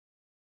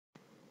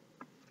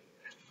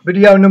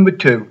Video number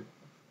 2.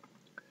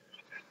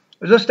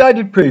 As I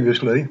stated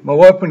previously, my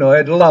wife and I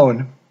had a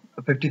loan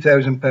of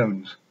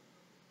 £50,000.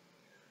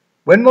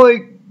 When my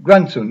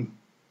grandson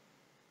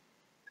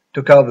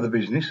took over the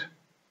business,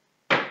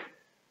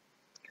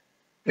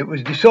 it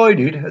was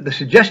decided, at the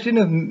suggestion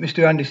of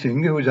Mr. Andy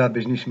Singh, who was our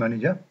business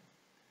manager,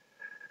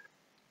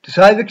 to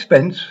save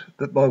expense,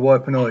 that my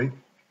wife and I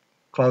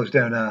closed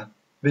down our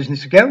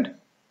business account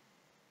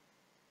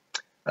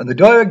and the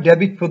direct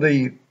debit for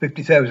the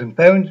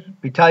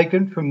 £50,000 be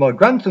taken from my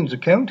grandson's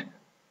account,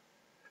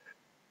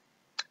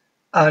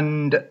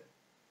 and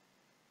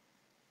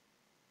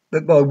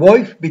that my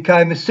wife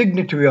became a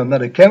signatory on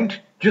that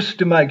account just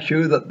to make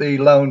sure that the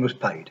loan was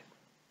paid.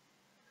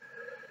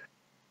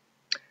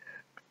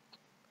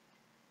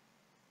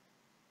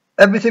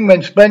 Everything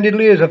went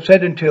splendidly, as I've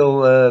said,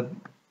 until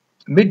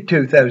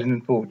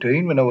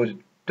mid-2014, when I was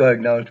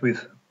diagnosed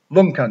with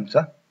lung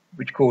cancer,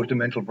 which caused a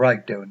mental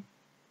breakdown.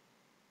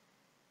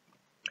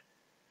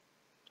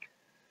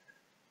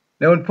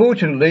 Now,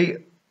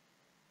 unfortunately,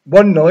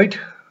 one night,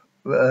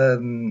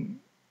 when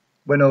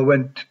I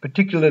went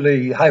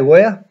particularly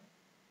haywire,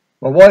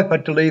 my wife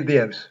had to leave the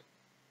house.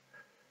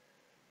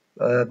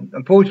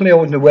 Unfortunately, I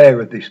wasn't aware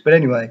of this, but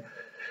anyway,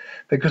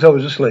 because I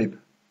was asleep.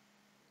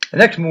 The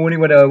next morning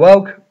when I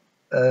awoke,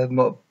 I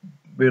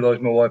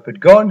realised my wife had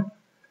gone,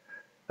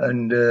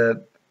 and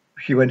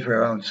she went for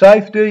her own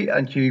safety,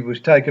 and she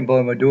was taken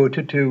by my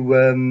daughter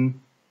to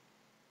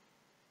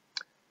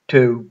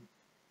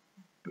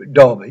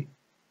Derby.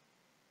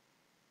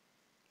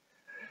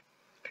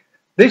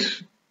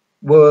 This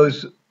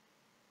was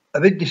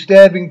a bit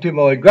disturbing to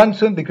my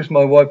grandson because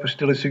my wife was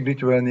still a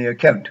signatory on the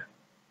account.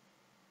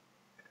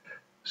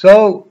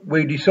 So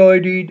we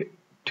decided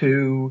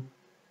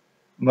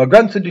my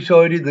grandson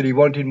decided that he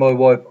wanted my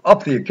wife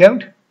off the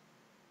account.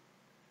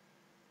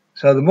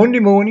 So the Monday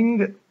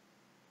morning,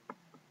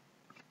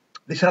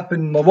 this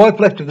happened, my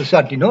wife left on the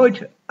Saturday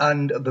night,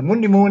 and the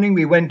Monday morning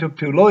we went up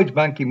to Lloyds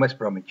Bank in West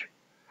Bromwich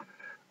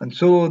and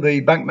saw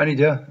the bank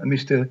manager,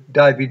 Mr.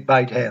 David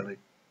Bates-Haley,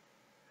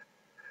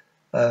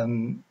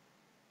 and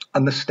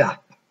the staff.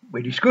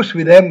 We discussed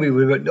with them. We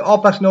were at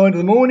 9:30 in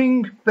the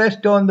morning,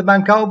 first time the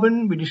bank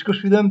opened. We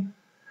discussed with them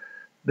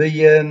that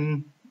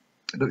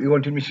we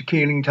wanted Mr.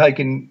 Keeling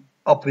taken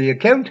off the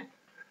account.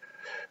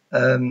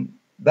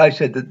 They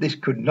said that this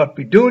could not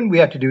be done. We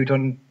had to do it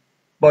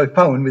by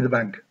phone with the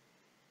bank.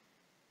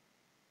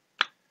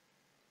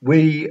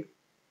 We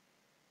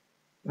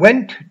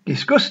went,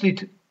 discussed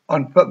it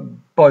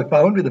by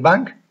phone with the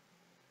bank,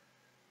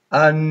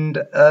 and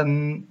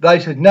they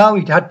said no,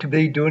 it had to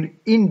be done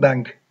in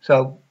bank.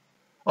 So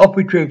off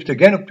we trooped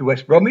again up to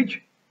West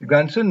Bromwich, the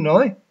grandson and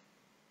I.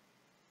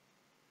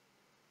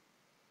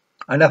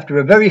 And after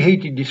a very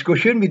heated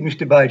discussion with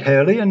Mr.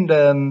 Bates-Haley and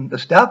the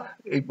staff,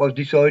 it was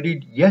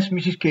decided, yes,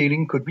 Mrs.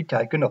 Keeling could be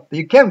taken off the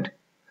account.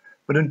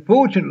 But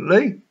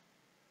unfortunately,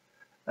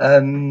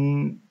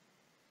 during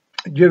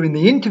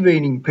the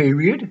intervening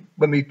period,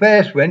 when we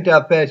first went,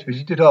 our first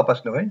visit at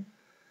 9:30,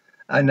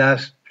 and our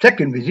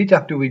second visit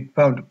after we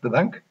found up the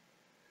bank,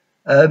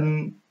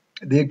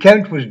 the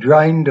account was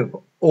drained of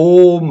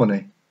all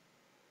money.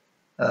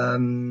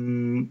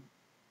 So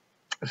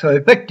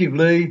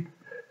effectively,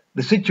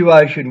 the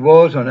situation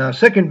was, on our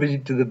second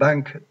visit to the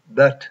bank,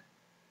 that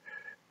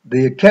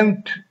the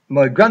account,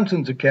 my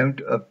grandson's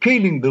account of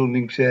Keeling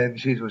Building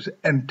Services, was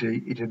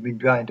empty. It had been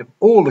drained of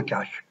all the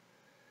cash.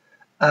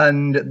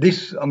 And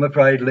this, I'm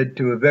afraid, led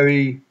to a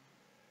very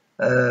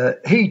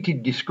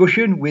heated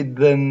discussion with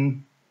the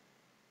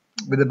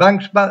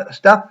bank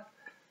staff.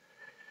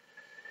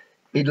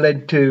 It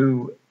led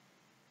to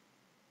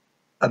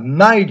a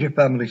major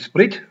family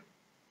split.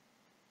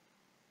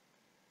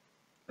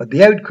 But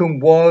the outcome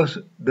was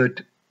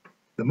that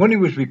the money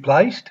was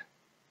replaced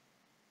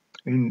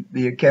in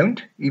the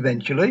account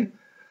eventually.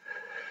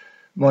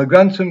 My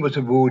grandson was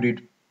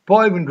awarded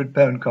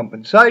 £500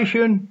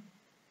 compensation.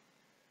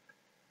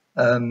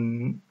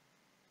 My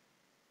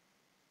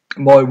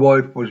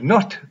wife was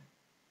not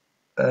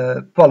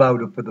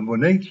followed up for the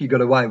money. She got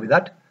away with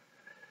that.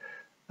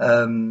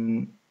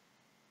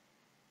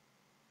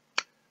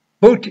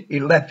 But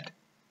it left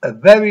a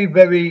very,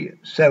 very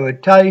sour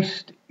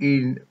taste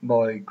in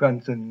my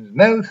grandson's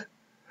mouth,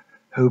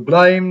 who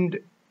blamed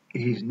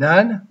his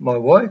nan, my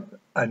wife,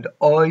 and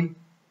I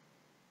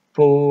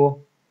for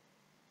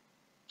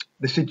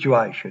the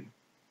situation.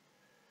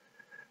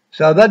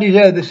 So that is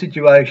how the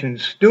situation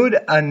stood,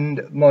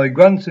 and my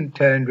grandson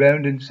turned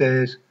round and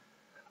says,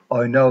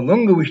 I no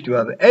longer wish to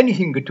have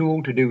anything at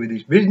all to do with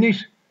this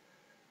business.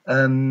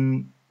 I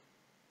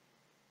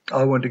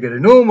want to get a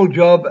normal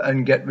job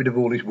and get rid of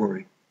all this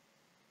worry.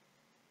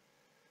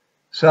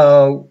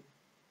 So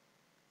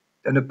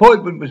an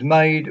appointment was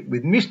made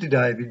with Mr.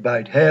 David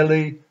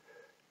Bates-Haley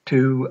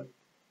to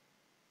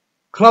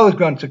close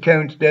Grant's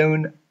accounts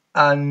down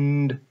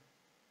and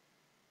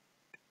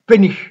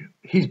finish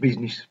his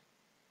business.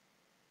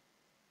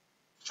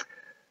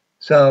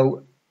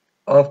 So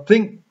I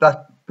think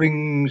that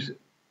brings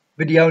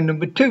video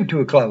number 2 to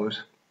a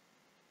close.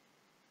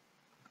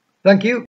 Thank you.